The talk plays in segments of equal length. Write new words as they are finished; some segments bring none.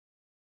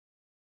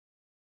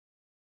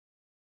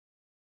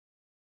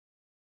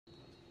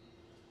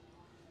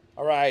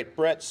All right,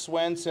 Brett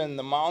Swenson,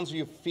 the Mounds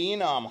View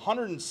Phenom,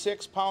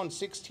 106 pound,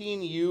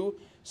 16U,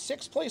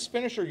 sixth place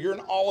finisher. You're an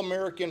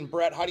All-American,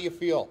 Brett. How do you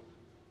feel?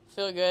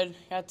 Feel good.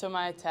 Got to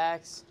my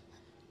attacks,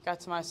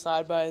 got to my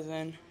slide bys,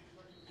 and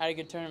had a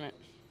good tournament.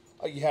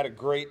 You had a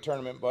great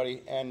tournament,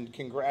 buddy, and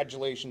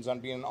congratulations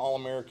on being an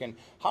All-American.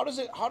 How does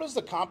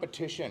the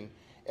competition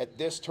at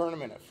this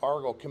tournament at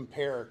Fargo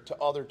compare to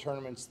other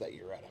tournaments that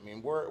you're at? I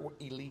mean, we're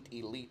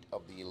elite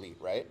of the elite,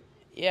 right?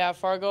 Yeah,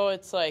 Fargo,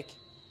 it's like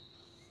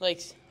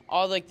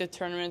all like the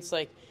tournaments,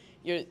 like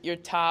your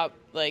top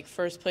like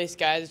first place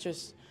guys,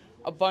 just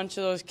a bunch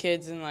of those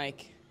kids in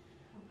like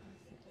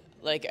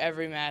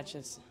every match.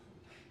 It's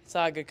a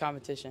lot of good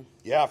competition.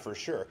 Yeah, for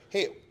sure.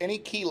 Hey, any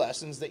key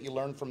lessons that you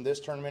learned from this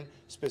tournament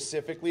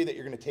specifically that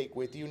you're going to take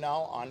with you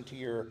now onto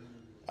your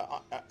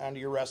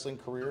wrestling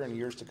career in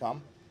years to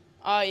come?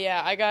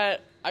 Yeah, I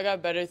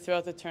got better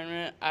throughout the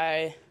tournament.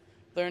 I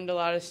learned a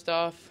lot of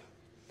stuff.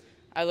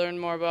 I learned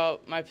more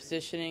about my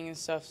positioning and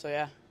stuff. So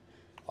yeah,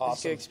 awesome.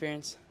 It's a good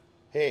experience.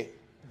 Hey,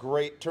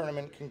 great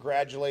tournament.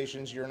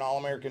 Congratulations. You're an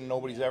All-American.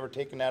 Nobody's ever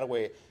taken that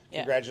away.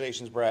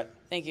 Congratulations, Brett.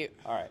 Thank you.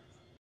 All right.